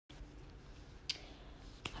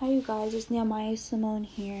Hi, you guys. It's Nehemiah Simone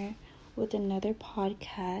here with another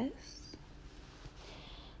podcast.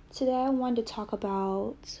 Today, I wanted to talk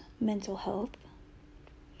about mental health,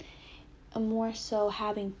 and more so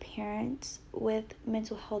having parents with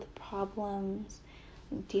mental health problems,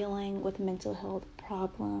 dealing with mental health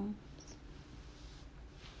problems.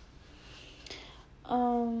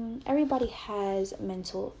 Everybody has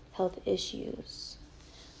mental health issues,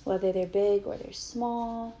 whether they're big or they're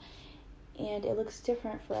small, and it looks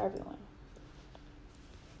different for everyone.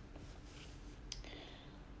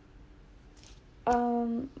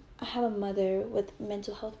 I have a mother with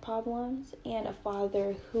mental health problems and a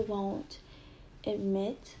father who won't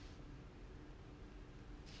admit,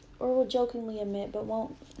 or will jokingly admit, but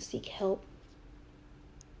won't seek help.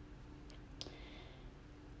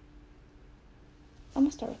 I'm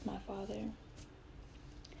going to start with my father.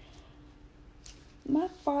 My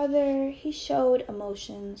father, he showed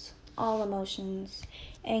emotions, all emotions,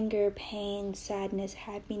 anger, pain, sadness,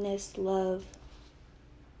 happiness, love.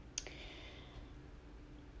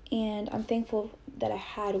 And I'm thankful that I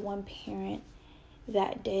had one parent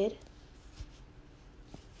that did.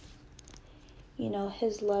 You know,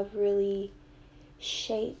 his love really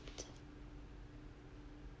shaped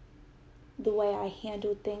the way I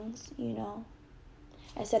handled things, you know.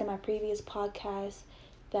 I said in my previous podcast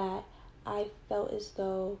that I felt as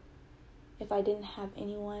though if I didn't have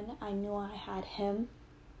anyone, I knew I had him.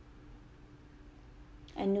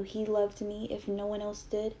 I knew he loved me if no one else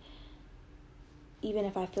did, even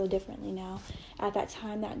if I feel differently now. At that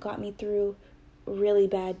time, that got me through really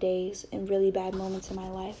bad days and really bad moments in my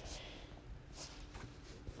life.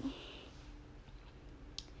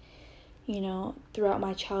 You know, throughout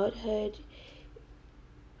my childhood,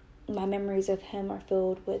 my memories of him are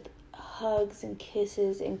filled with hugs and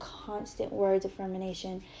kisses and constant words of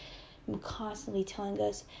affirmation, and constantly telling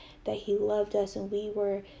us that he loved us and we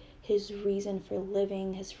were his reason for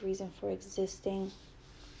living, his reason for existing.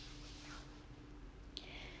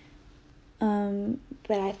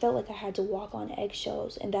 But I felt like I had to walk on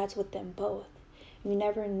eggshells, and that's with them both. You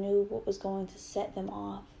never knew what was going to set them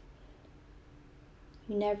off.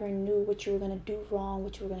 You never knew what you were going to do wrong,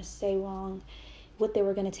 what you were going to say wrong, what they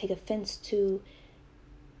were going to take offense to.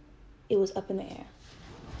 It was up in the air.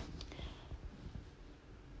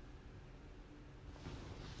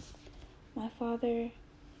 My father,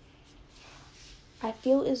 I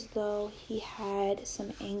feel as though he had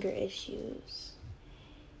some anger issues.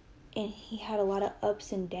 And he had a lot of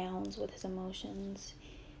ups and downs with his emotions.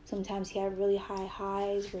 Sometimes he had really high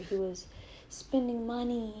highs where he was spending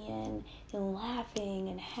money and laughing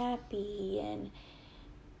and happy. And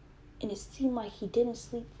it seemed like he didn't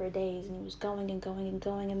sleep for days. And he was going and going and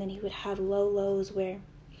going. And then he would have low lows where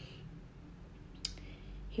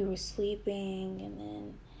he was sleeping. And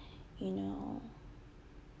then, you know,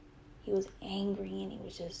 he was angry. And he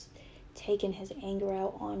was just taking his anger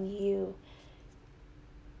out on you.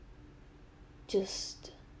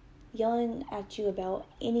 Just yelling at you about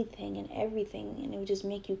anything and everything, and it would just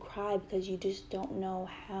make you cry because you just don't know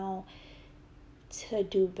how to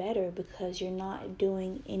do better because you're not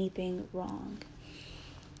doing anything wrong.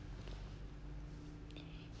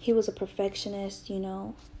 He was a perfectionist, you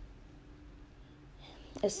know.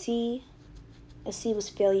 A C was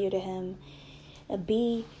failure to him. A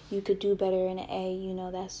B, you could do better, and an A, you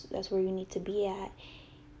know, that's where you need to be at.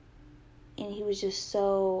 And he was just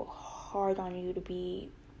so hard on you to be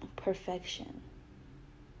perfection.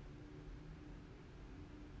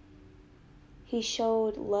 He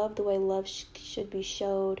showed love the way love should be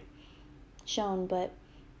shown, but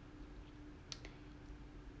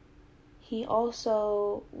he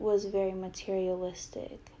also was very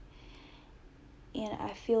materialistic. And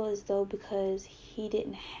I feel as though because he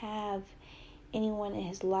didn't have anyone in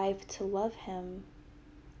his life to love him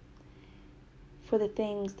for the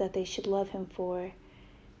things that they should love him for,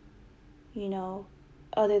 you know,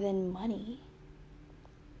 other than money.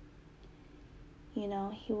 You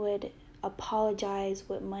know, he would apologize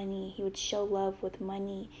with money. He would show love with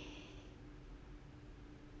money.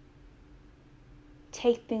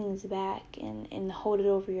 Take things back and hold it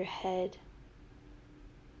over your head.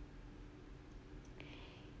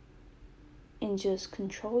 And just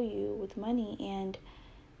control you with money. And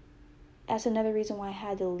that's another reason why I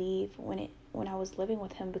had to leave when I was living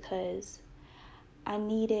with him, because I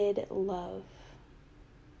needed love.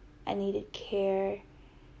 I needed care.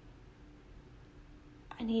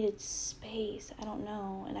 I needed space. I don't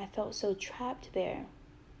know. And I felt so trapped there.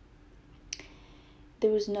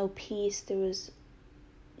 There was no peace. There was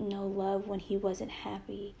no love when he wasn't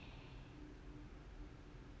happy.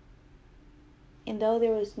 And though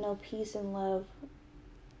there was no peace and love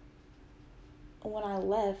when I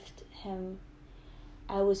left him,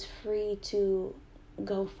 I was free to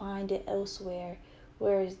go find it elsewhere,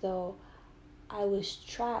 whereas though I was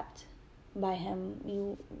trapped by him.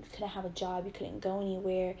 You couldn't have a job, you couldn't go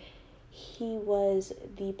anywhere. He was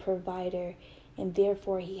the provider, and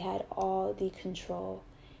therefore he had all the control.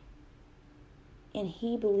 And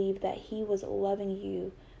he believed that he was loving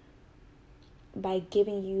you by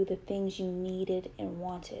giving you the things you needed and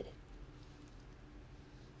wanted.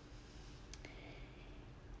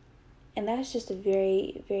 And that's just a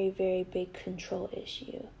very, very, very big control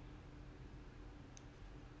issue.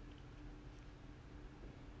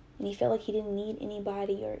 And he felt like he didn't need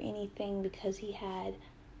anybody or anything because he had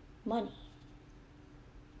money.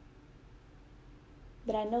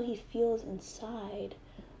 But I know he feels inside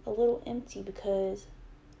a little empty because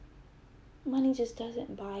money just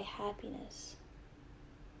doesn't buy happiness.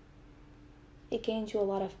 It gains you a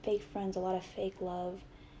lot of fake friends, a lot of fake love.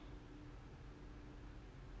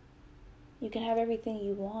 You can have everything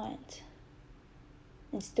you want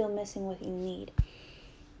and still missing what you need.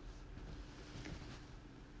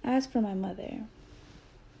 As for my mother,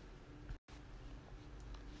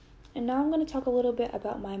 and now I'm going to talk a little bit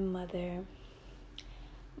about my mother.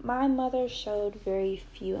 My mother showed very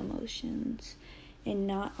few emotions, and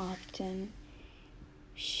not often.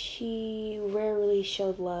 She rarely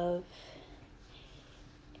showed love,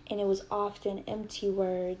 and it was often empty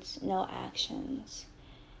words, no actions.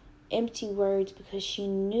 Empty words because she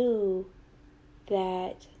knew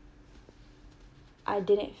that I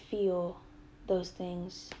didn't feel those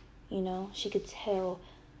things, she could tell.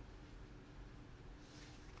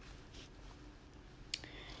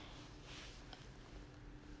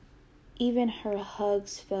 Even her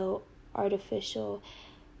hugs felt artificial,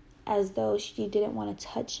 as though she didn't want to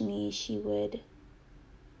touch me. She would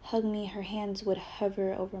hug me, her hands would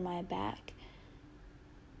hover over my back.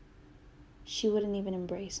 She wouldn't even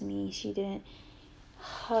embrace me. She didn't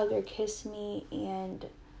hug or kiss me, and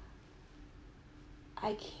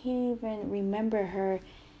I can't even remember her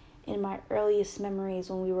in my earliest memories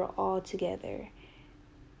when we were all together.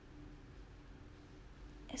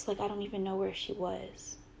 It's like I don't even know where she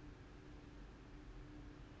was.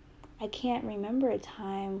 I can't remember a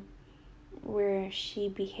time where she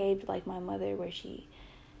behaved like my mother, where she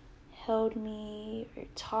held me or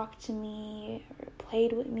talked to me or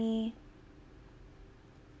played with me.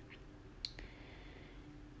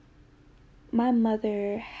 My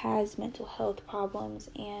mother has mental health problems,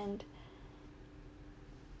 and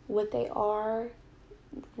what they are,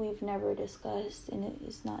 we've never discussed, and it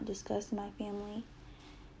is not discussed in my family.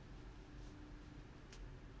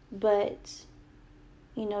 But,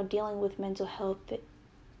 dealing with mental health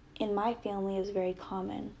in my family is very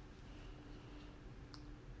common.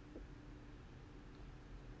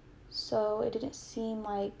 So it didn't seem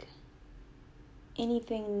like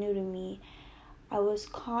anything new to me. I was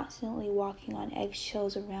constantly walking on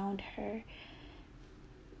eggshells around her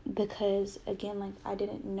because, again, I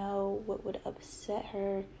didn't know what would upset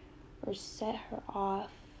her or set her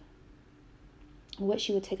off, what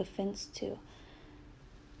she would take offense to.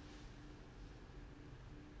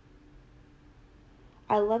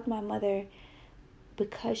 I loved my mother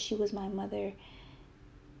because she was my mother,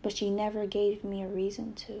 but she never gave me a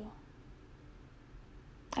reason to.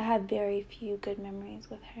 I have very few good memories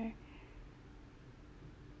with her.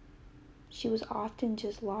 She was often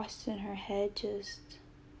just lost in her head, just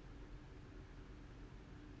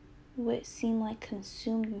what seemed like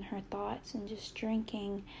consumed in her thoughts and just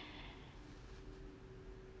drinking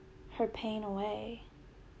her pain away.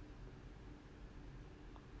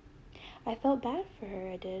 I felt bad for her,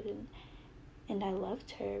 I did, and I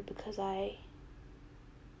loved her because I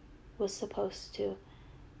was supposed to.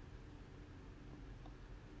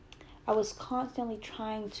 I was constantly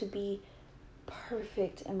trying to be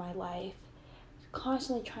perfect in my life,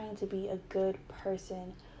 constantly trying to be a good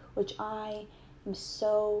person, which I am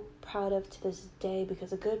so proud of to this day,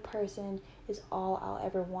 because a good person is all I'll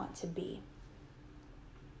ever want to be.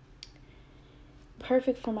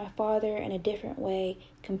 Perfect for my father in a different way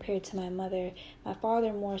compared to my mother. My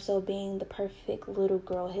father more so being the perfect little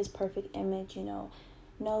girl, his perfect image, no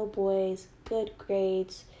boys, good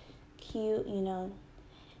grades, cute, and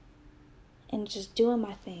just doing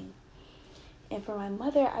my thing. And for my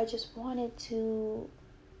mother, I just wanted to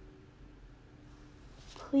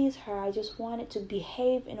please her. I just wanted to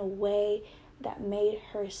behave in a way that made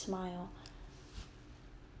her smile.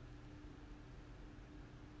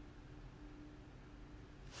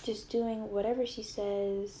 Just doing whatever she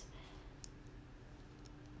says,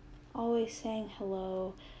 always saying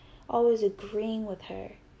hello, always agreeing with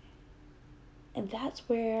her. And that's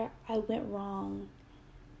where I went wrong,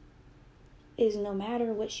 is no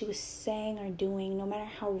matter what she was saying or doing, no matter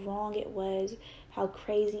how wrong it was, how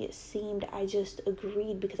crazy it seemed, I just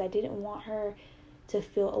agreed because I didn't want her to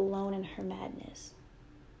feel alone in her madness.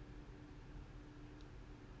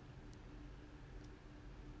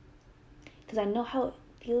 Because I know how it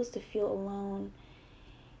feels to feel alone.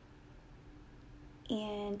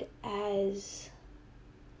 And as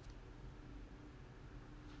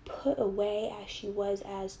put away as she was,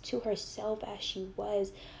 as to herself as she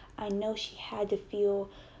was, I know she had to feel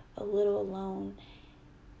a little alone.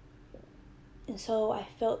 And so I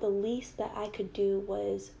felt the least that I could do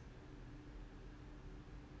was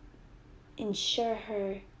ensure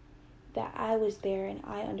her that I was there and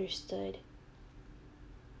I understood.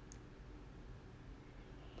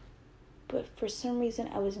 But for some reason,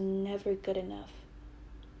 I was never good enough.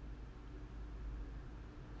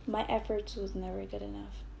 My efforts was never good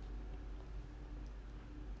enough.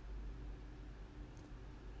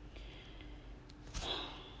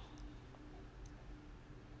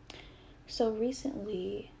 So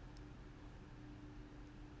recently,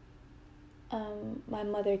 my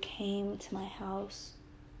mother came to my house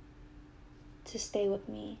to stay with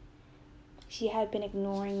me. She had been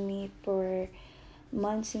ignoring me for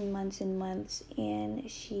months and months and months, and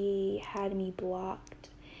she had me blocked.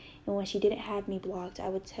 And when she didn't have me blocked, I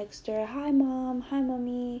would text her, "Hi mom, hi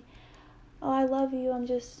mommy, oh I love you, I'm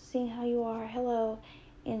just seeing how you are, hello,"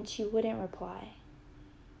 and she wouldn't reply.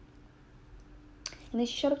 And then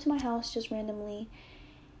she showed up to my house just randomly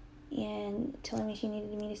and telling me she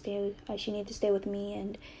needed to stay with me,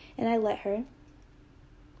 and I let her.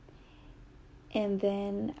 And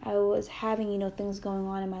then I was having, things going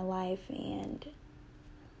on in my life, and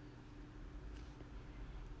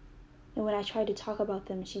when I tried to talk about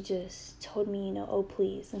them, she just told me, "Oh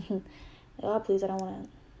please." "Oh please, I don't wanna,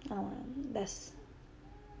 that's..."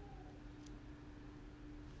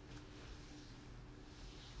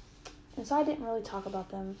 And so I didn't really talk about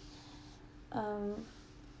them.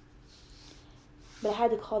 But I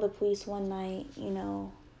had to call the police one night,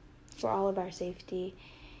 for all of our safety.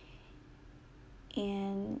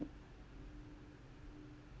 And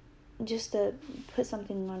just to put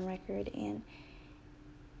something on record. And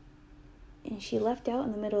she left out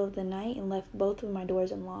in the middle of the night and left both of my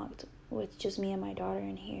doors unlocked with just me and my daughter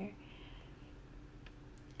in here.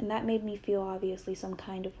 And that made me feel obviously some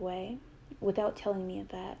kind of way without telling me of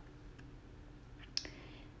that.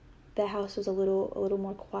 The house was a little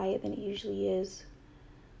more quiet than it usually is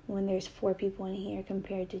when there's 4 people in here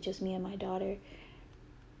compared to just me and my daughter.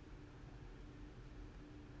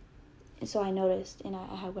 And so I noticed, and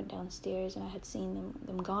I went downstairs, and I had seen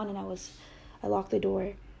them gone, and I locked the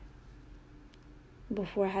door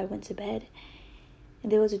before I went to bed.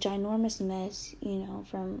 And there was a ginormous mess,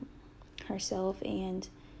 from herself and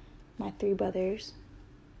my 3 brothers.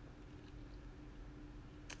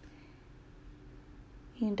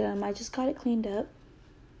 And I just got it cleaned up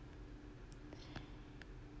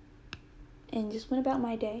and just went about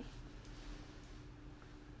my day.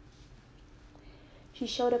 She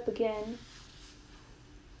showed up again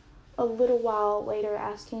a little while later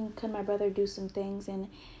asking could my brother do some things, and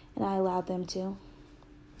I allowed them to.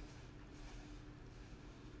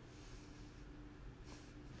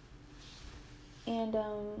 And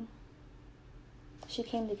she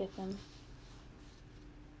came to get them.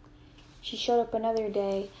 She showed up another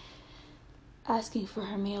day asking for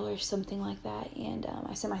her mail or something like that, and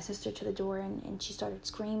I sent my sister to the door, and she started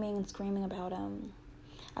screaming about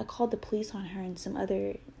I called the police on her and some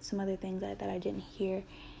other things that I didn't hear.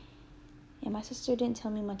 And my sister didn't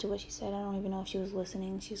tell me much of what she said. I don't even know if she was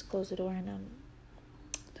listening. She just closed the door and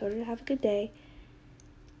told her to have a good day.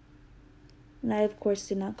 And I, of course,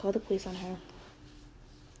 did not call the police on her.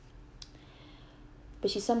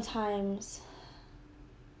 But she sometimes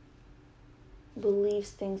believes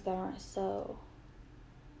things that aren't so.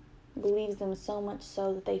 Believes them so much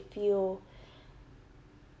so that they feel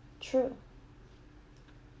true.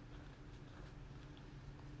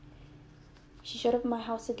 She showed up at my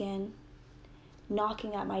house again,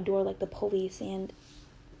 knocking at my door like the police, and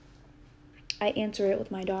I answer it with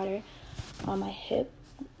my daughter on my hip,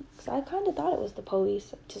 because I kind of thought it was the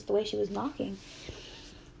police, just the way she was knocking.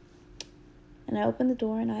 And I open the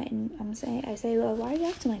door, and I say, "Well, why are you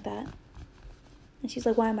acting like that?" And she's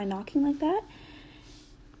like, "Why am I knocking like that?"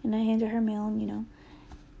 And I hand her mail, and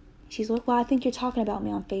she's like, "Well, I think you're talking about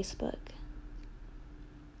me on Facebook."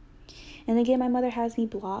 And again, my mother has me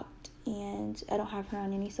blocked, and I don't have her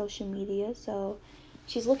on any social media, so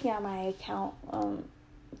she's looking at my account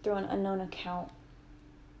through an unknown account.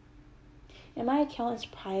 And my account is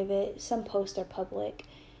private. Some posts are public.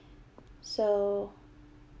 So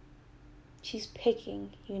she's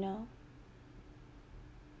picking,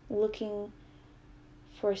 looking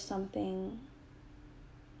for something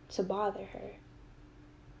to bother her.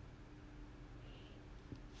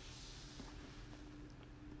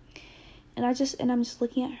 And I'm just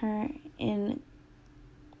looking at her in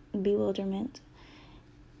bewilderment,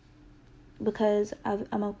 because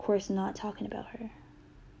I'm of course not talking about her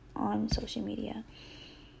on social media.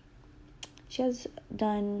 She has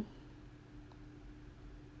done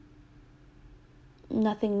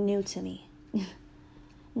nothing new to me.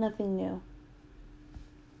 Nothing new.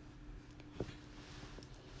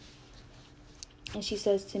 And she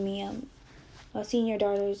says to me, I've seen your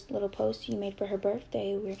daughter's little post you made for her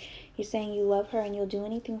birthday where you're saying you love her and you'll do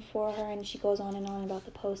anything for her. And she goes on and on about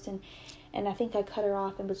the post. And I think I cut her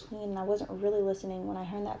off in between, and I wasn't really listening. When I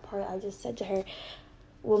heard that part, I just said to her,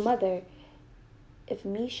 well, Mother, if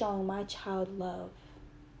me showing my child love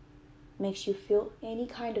makes you feel any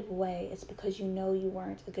kind of way, it's because you know you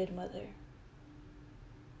weren't a good mother.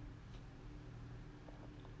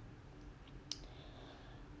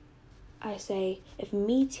 I say, if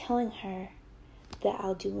me telling her that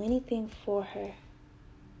I'll do anything for her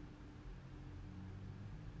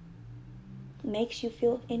makes you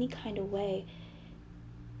feel any kind of way,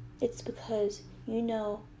 it's because you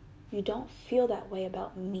know you don't feel that way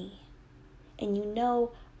about me. And you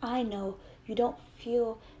know, I know you don't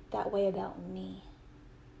feel that way about me.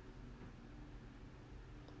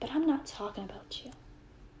 But I'm not talking about you.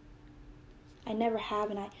 I never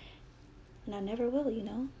have, and I never will, you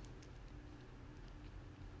know?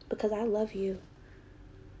 Because I love you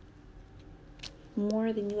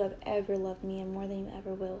more than you have ever loved me, and more than you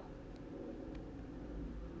ever will.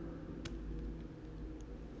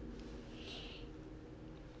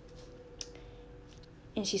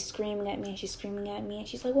 And she's screaming at me, and she's screaming at me, and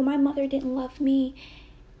she's like, well, my mother didn't love me.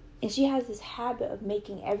 And she has this habit of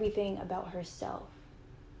making everything about herself.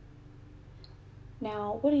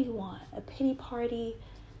 Now, what do you want? A pity party?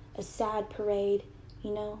 A sad parade?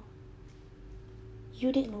 You know?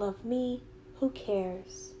 You didn't love me. Who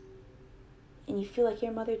cares? And you feel like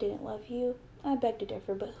your mother didn't love you? I beg to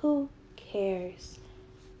differ, but who cares?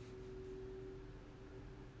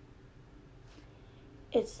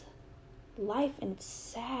 It's life, and it's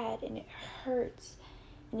sad, and it hurts.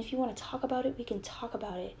 And if you want to talk about it, we can talk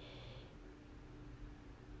about it.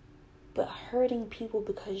 But hurting people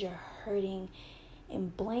because you're hurting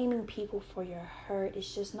and blaming people for your hurt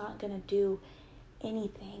is just not going to do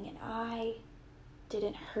anything. And I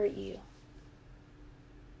didn't hurt you.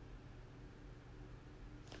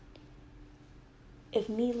 If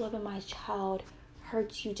me loving my child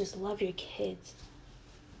hurts you, just love your kids.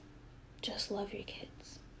 Just love your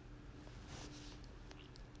kids.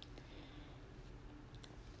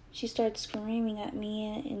 She starts screaming at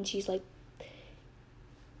me, and she's like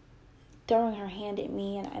throwing her hand at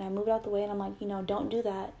me, and I move out the way, and I'm like, don't do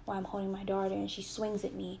that while I'm holding my daughter. And she swings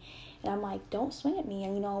at me, and I'm like, don't swing at me,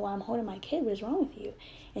 and while I'm holding my kid, what is wrong with you?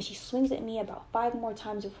 And she swings at me about 5 more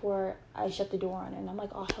times before I shut the door on her, and I'm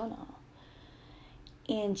like, oh, hell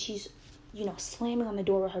no. And she's, slamming on the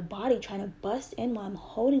door with her body, trying to bust in while I'm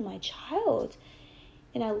holding my child.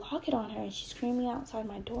 And I lock it on her, and she's screaming outside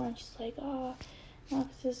my door, and she's like, oh, no,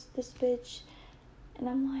 it's this bitch. And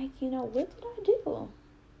I'm like, what did I do?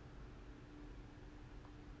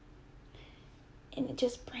 And it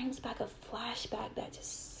just brings back a flashback that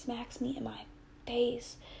just smacks me in my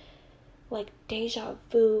face. Like deja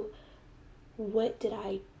vu. What did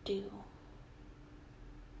I do?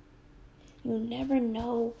 You never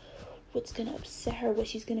know what's going to upset her, what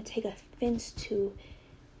she's going to take offense to.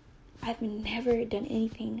 I've never done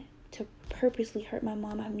anything to purposely hurt my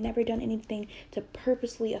mom. I've never done anything to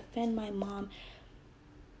purposely offend my mom.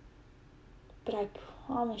 But I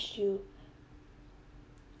promise you,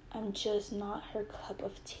 I'm just not her cup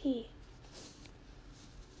of tea.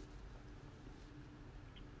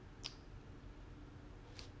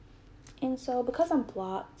 And so, because I'm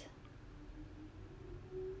blocked,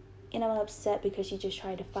 and I'm upset because she just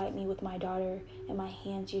tried to fight me with my daughter in my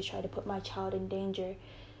hands. She tried to put my child in danger,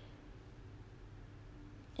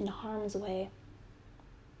 in harm's way.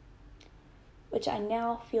 Which I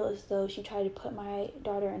now feel as though she tried to put my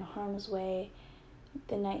daughter in harm's way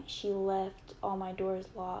the night she left all my doors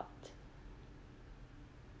locked,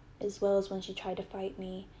 as well as when she tried to fight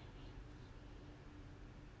me.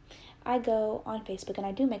 I go on Facebook and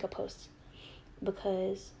I do make a post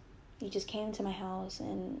because you just came to my house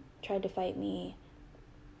and tried to fight me,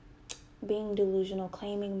 being delusional,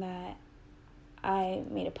 claiming that I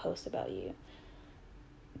made a post about you.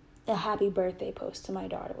 A happy birthday post to my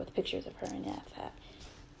daughter with pictures of her and that.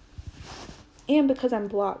 And because I'm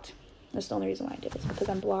blocked, that's the only reason why I did this, because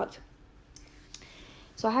I'm blocked.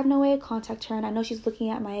 So I have no way to contact her, and I know she's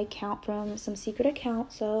looking at my account from some secret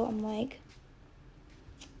account, so I'm like...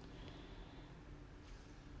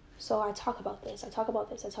 So I talk about this. I talk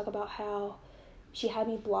about how she had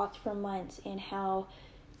me blocked for months, and how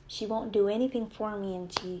she won't do anything for me,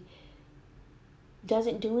 and she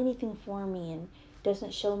doesn't do anything for me, and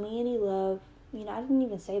doesn't show me any love. You know, I didn't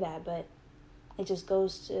even say that, but it just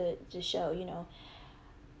goes to show, you know.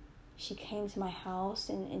 She came to my house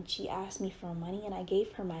and she asked me for money, and I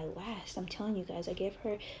gave her my last. I'm telling you guys, I gave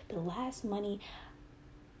her the last money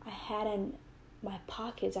I had in my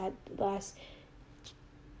pockets. I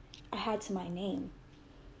had to my name.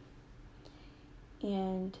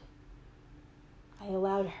 And I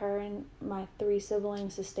allowed her and my 3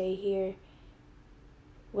 siblings to stay here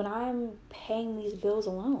when I'm paying these bills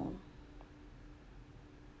alone.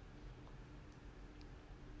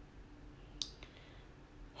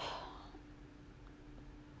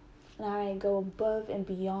 And I go above and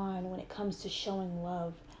beyond when it comes to showing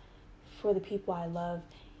love for the people I love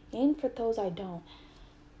and for those I don't,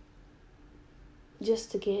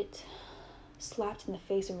 just to get slapped in the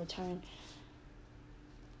face in return.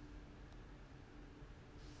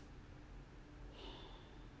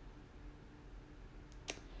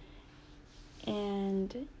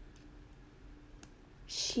 And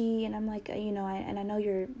I'm like, you know, I know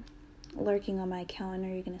you're lurking on my account. I know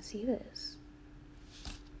you're gonna see this.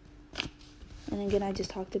 And again, I just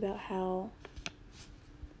talked about how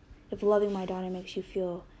if loving my daughter makes you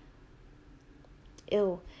feel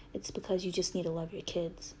ill, it's because you just need to love your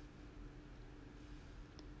kids.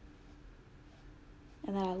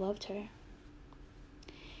 And that I loved her.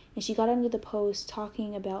 And she got under the post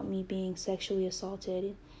talking about me being sexually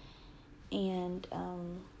assaulted and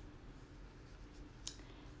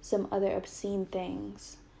some other obscene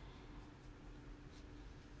things.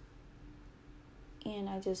 And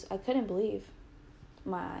I couldn't believe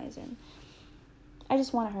my eyes, and I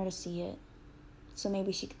just wanted her to see it, so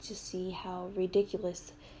maybe she could just see how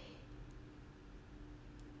ridiculous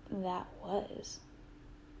that was.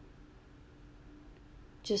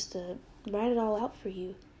 Just to write it all out for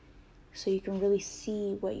you, so you can really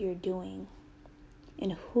see what you're doing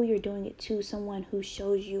and who you're doing it to. Someone who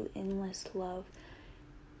shows you endless love,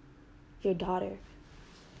 your daughter.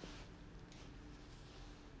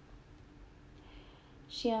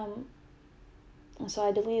 So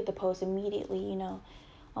I deleted the post immediately, you know,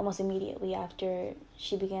 almost immediately after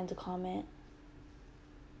she began to comment.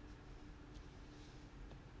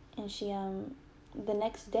 And she, the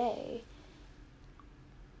next day,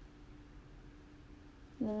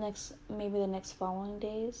 maybe the next following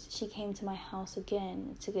days, she came to my house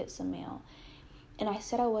again to get some mail. And I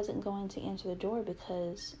said I wasn't going to answer the door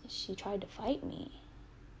because she tried to fight me.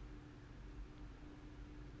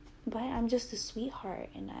 But I'm just a sweetheart,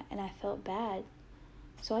 and I felt bad.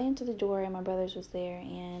 So I answered the door, and my brothers was there,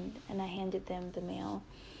 and I handed them the mail.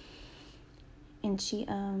 And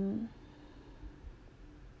and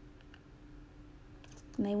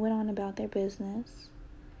they went on about their business.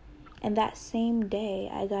 And that same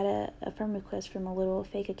day, I got a friend request from a little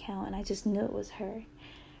fake account, and I just knew it was her.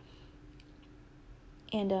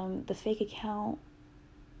 And the fake account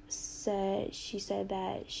she said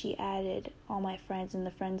that she added all my friends, and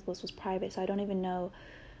the friends list was private, so I don't even know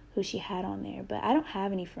who she had on there. But I don't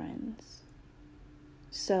have any friends.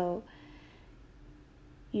 So,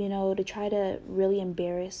 you know, to try to really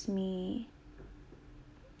embarrass me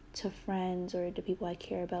to friends or to people I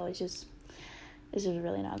care about, this is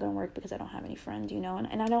really not going to work because I don't have any friends, you know.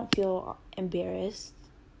 And I don't feel embarrassed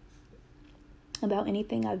about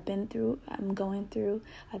anything I've been through, I've gone through,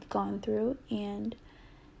 and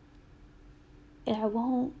I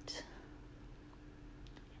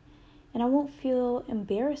won't feel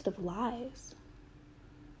embarrassed of lies.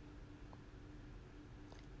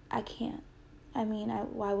 I can't. I mean,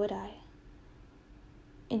 why would I?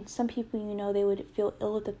 And some people, you know, they would feel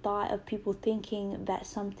ill at the thought of people thinking that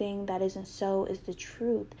something that isn't so is the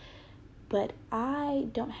truth. But I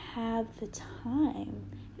don't have the time,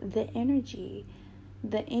 the energy,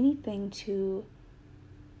 the anything to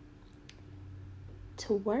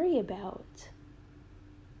worry about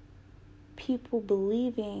people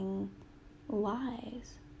believing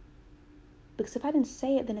lies. Because if I didn't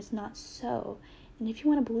say it, then it's not so. And if you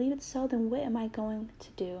want to believe it's so, then what am I going to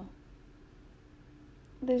do?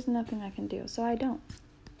 There's nothing I can do, so I don't.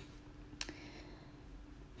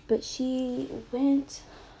 But she went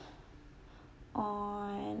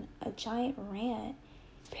on a giant rant,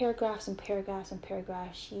 paragraphs and paragraphs and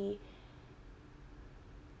paragraphs.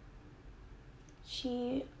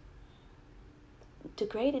 She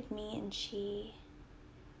degraded me, and she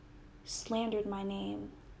slandered my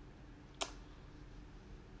name.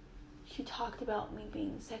 She talked about me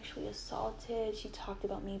being sexually assaulted. She talked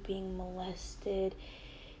about me being molested.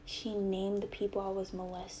 She named the people I was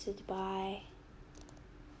molested by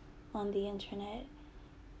on the internet.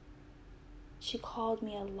 She called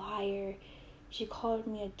me a liar. She called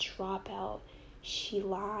me a dropout. She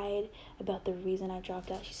lied about the reason I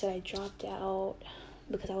dropped out. She said I dropped out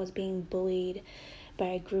because I was being bullied by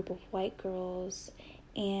a group of white girls,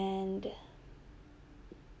 and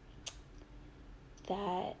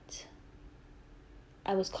that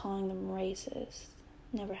I was calling them racist.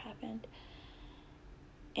 Never happened.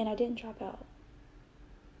 And I didn't drop out.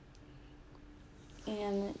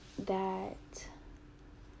 And that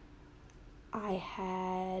I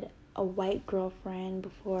had a white girlfriend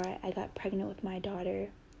before I got pregnant with my daughter.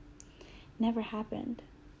 Never happened.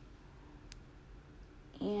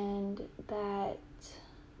 And that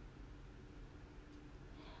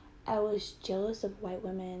I was jealous of white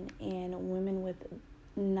women and women with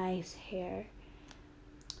nice hair.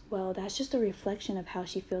 Well, that's just a reflection of how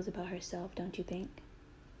she feels about herself, don't you think?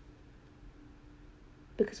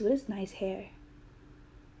 Because what is nice hair?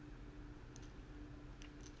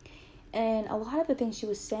 And a lot of the things she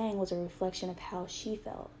was saying was a reflection of how she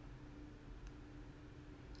felt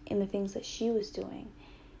and the things that she was doing,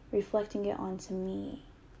 reflecting it onto me.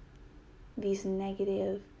 These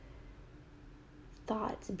negative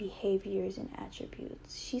thoughts, behaviors, and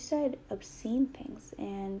attributes. She said obscene things,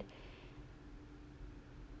 and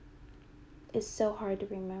it's so hard to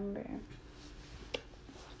remember.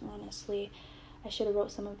 Honestly, I should have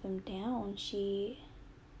wrote some of them down. She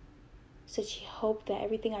said she hoped that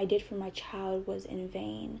everything I did for my child was in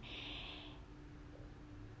vain,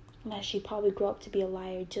 and that she'd probably grow up to be a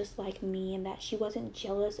liar just like me, and that she wasn't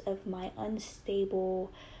jealous of my unstable,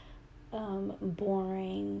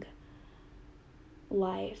 boring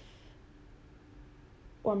life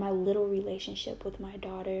or my little relationship with my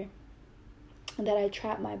daughter, and that I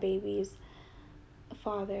trapped my baby's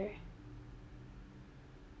father.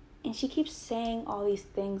 And she keeps saying all these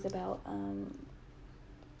things about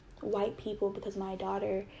white people because my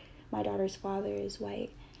daughter's father is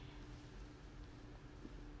white.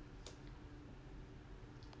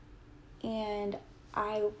 And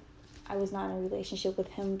I was not in a relationship with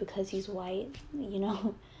him because he's white, you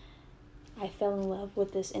know. I fell in love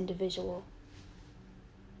with this individual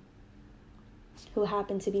who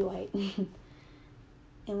happened to be white.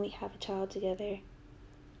 And we have a child together.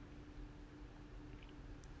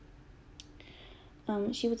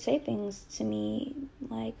 She would say things to me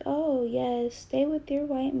like, oh, yes, stay with your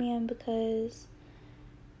white man because...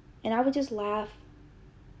 And I would just laugh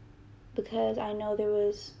because I know there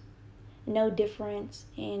was no difference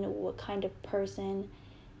in what kind of person,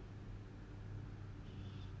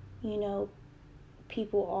 you know,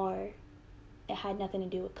 people are. It had nothing to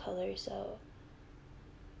do with color, so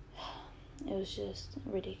it was just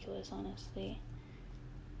ridiculous, honestly.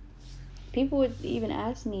 People would even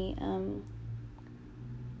ask me,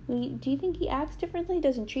 do you think he acts differently?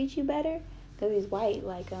 Doesn't treat you better? Because he's white.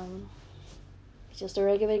 Like, he's just a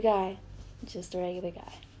regular guy. Just a regular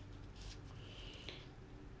guy.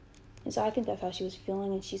 And so I think that's how she was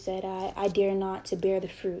feeling. And she said, I dare not to bear the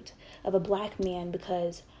fruit of a black man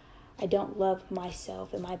because I don't love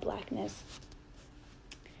myself and my blackness.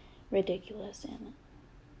 Ridiculous. And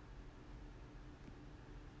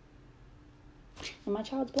my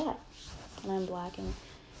child's black. And I'm black. And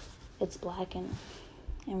it's black. And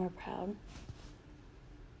we're proud.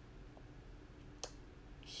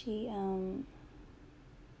 She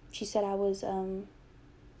said I was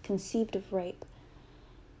conceived of rape,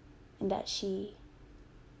 and that she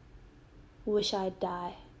wished I'd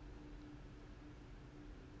die.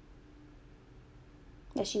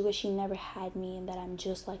 That she wished she never had me, and that I'm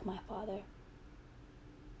just like my father.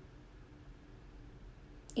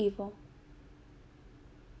 Evil.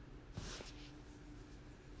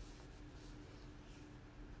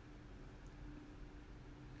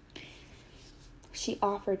 She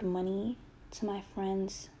offered money to my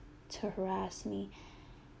friends to harass me.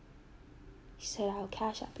 She said, I'll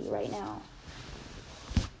cash app you right now.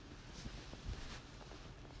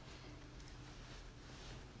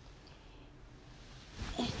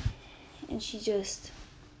 And she just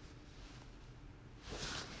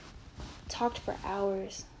talked for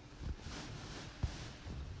hours,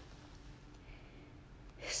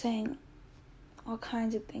 saying all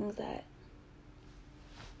kinds of things that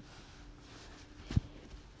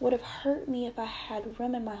would have hurt me if I had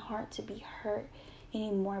room in my heart to be hurt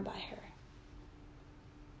anymore by her.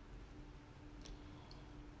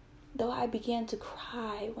 Though I began to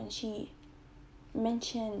cry when she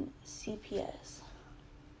mentioned CPS.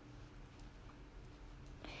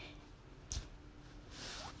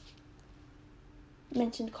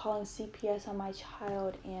 mentioned calling CPS on my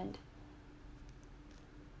child and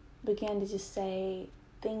began to just say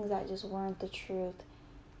things that just weren't the truth,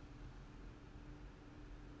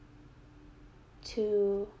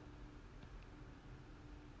 to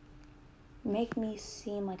make me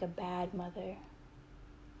seem like a bad mother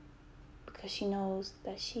because she knows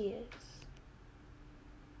that she is.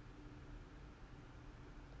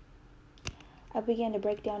 I began to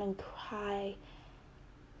break down and cry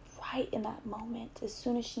right in that moment as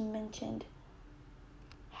soon as she mentioned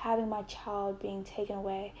having my child being taken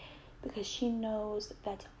away, because she knows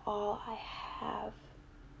that's all I have.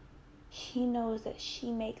 She knows that she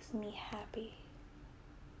makes me happy.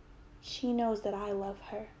 She knows that I love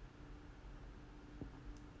her.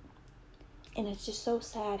 And it's just so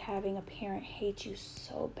sad having a parent hate you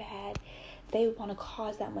so bad. They want to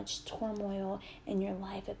cause that much turmoil in your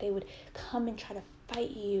life, that they would come and try to fight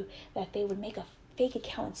you, that they would make a fake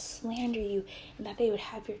account and slander you, and that they would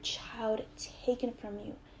have your child taken from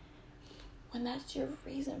you, when that's your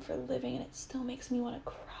reason for living. And it still makes me want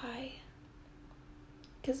to cry.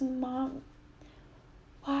 Because, Mom,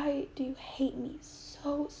 why do you hate me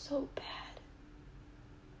so bad?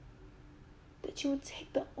 That you would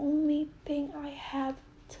take the only thing I have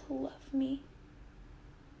to love me.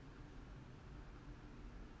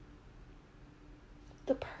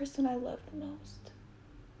 The person I love the most.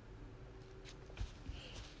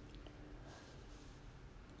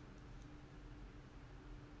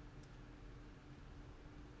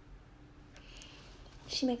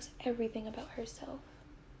 She makes everything about herself.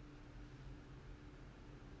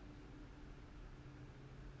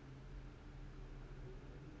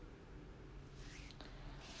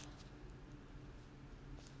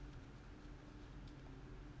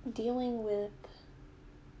 Dealing with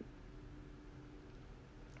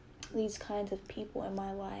these kinds of people in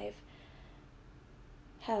my life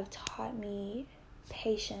have taught me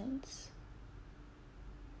patience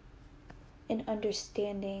and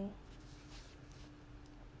understanding.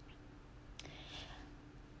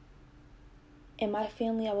 In my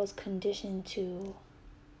family, I was conditioned to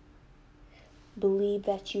believe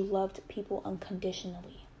that you loved people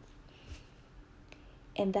unconditionally.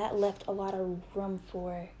 And that left a lot of room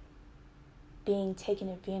for being taken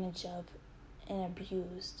advantage of and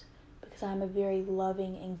abused, because I'm a very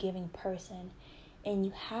loving and giving person. And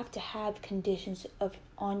you have to have conditions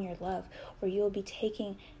on your love, or you'll be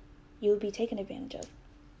taken advantage of.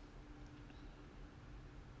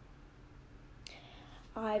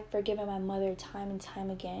 I've forgiven my mother time and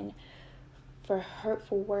time again for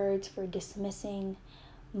hurtful words, for dismissing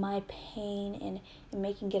my pain and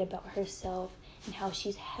making it about herself, and how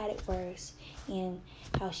she's had it worse, and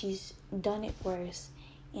how she's done it worse,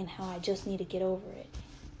 and how I just need to get over it.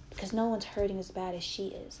 Because no one's hurting as bad as she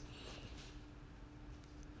is.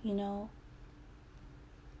 You know?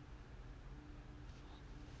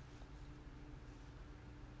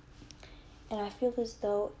 And I feel as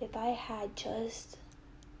though if I had just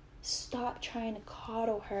stopped trying to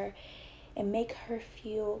coddle her and make her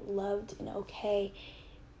feel loved and okay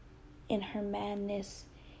in her madness,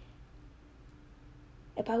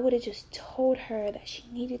 if I would have just told her that she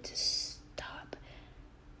needed to stop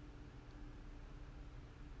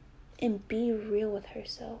and be real with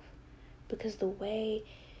herself, because the way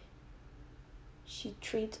she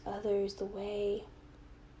treats others, the way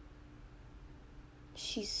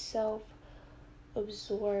she's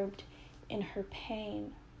self-absorbed in her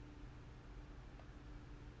pain,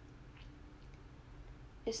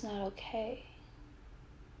 it's not okay.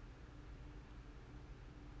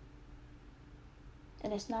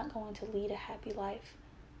 And it's not going to lead a happy life.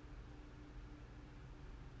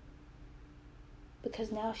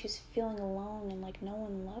 Because now she's feeling alone and like no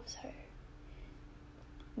one loves her.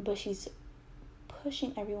 But she's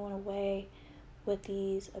pushing everyone away with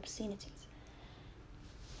these obscenities.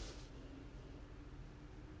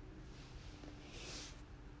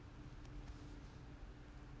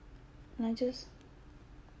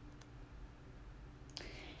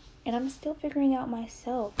 And I'm still figuring out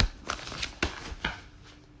myself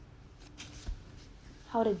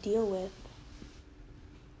how to deal with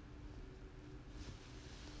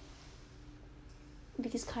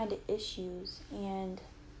these kind of issues. And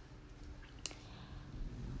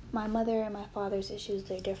my mother and my father's issues,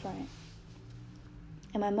 they're different.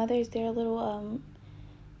 And my mother's, they're a little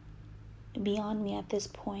beyond me at this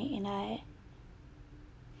point, and I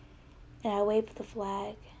waved the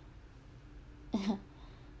flag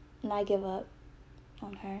and I give up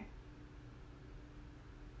on her.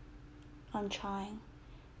 I'm trying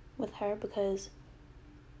with her because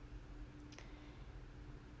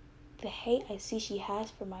the hate I see she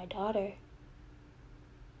has for my daughter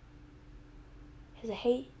is a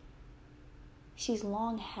hate she's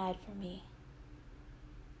long had for me.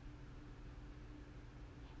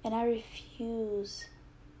 And I refuse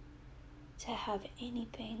to have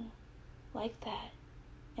anything like that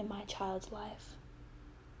in my child's life.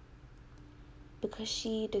 Because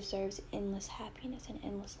she deserves endless happiness and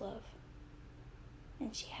endless love.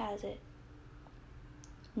 And she has it.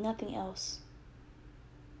 Nothing else.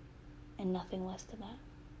 And nothing less than that.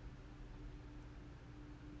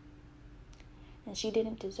 And she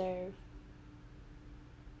didn't deserve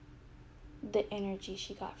the energy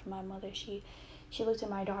she got from my mother. She looked at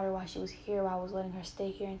my daughter while she was here, while I was letting her stay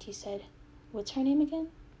here, and she said, "What's her name again?"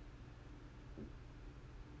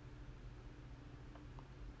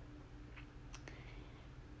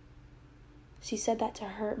 She said that to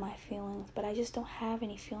hurt my feelings, but I just don't have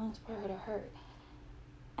any feelings for her to hurt.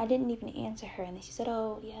 I didn't even answer her, and then she said,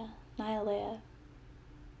 "Oh, yeah, Nyalea."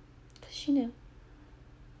 Because she knew.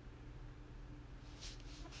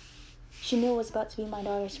 She knew it was about to be my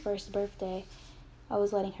daughter's first birthday. I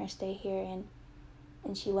was letting her stay here,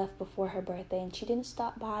 and she left before her birthday, and she didn't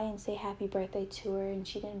stop by and say happy birthday to her, and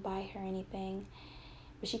she didn't buy her anything.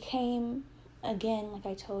 But she came again, like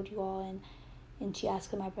I told you all, and she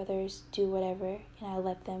asked my brothers do whatever, and I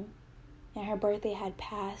let them. And her birthday had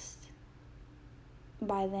passed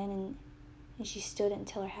by then, and she still didn't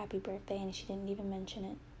tell her happy birthday, and she didn't even mention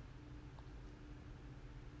it.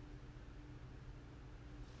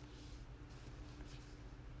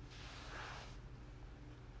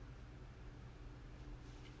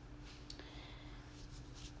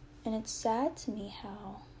 And it's sad to me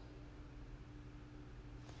how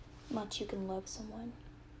much you can love someone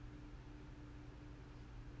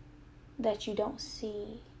that you don't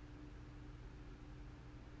see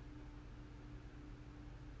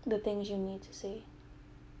the things you need to see.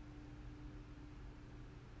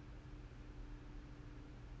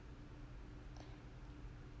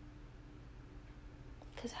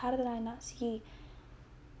 Because how did I not see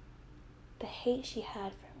the hate she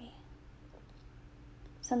had for me?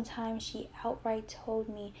 Sometimes she outright told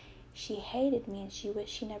me she hated me and she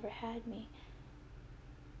wished she never had me.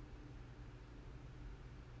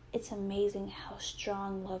 It's amazing how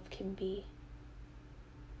strong love can be.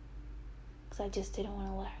 Because I just didn't want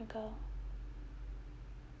to let her go.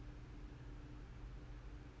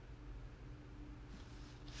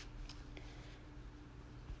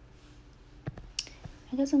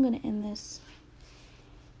 I guess I'm going to end this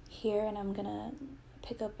here, and I'm going to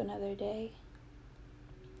pick up another day,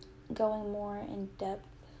 going more in depth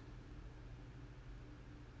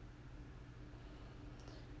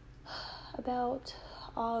about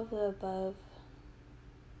all of the above.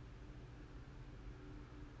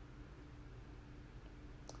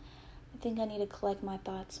 I think I need to collect my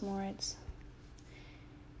thoughts more. It's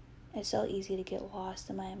so easy to get lost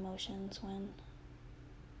in my emotions when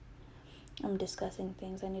I'm discussing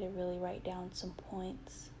things. I need to really write down some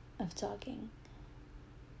points of talking.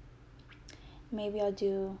 Maybe I'll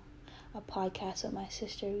do a podcast with my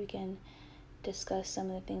sister. We can discuss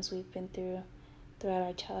some of the things we've been through throughout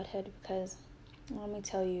our childhood, because let me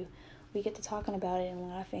tell you, we get to talking about it and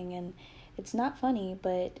laughing, and it's not funny,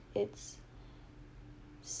 but it's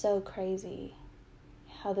so crazy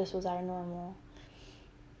how this was our normal.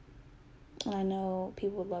 And I know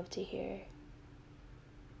people would love to hear.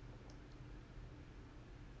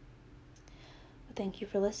 But thank you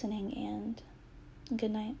for listening, and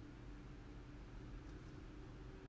good night.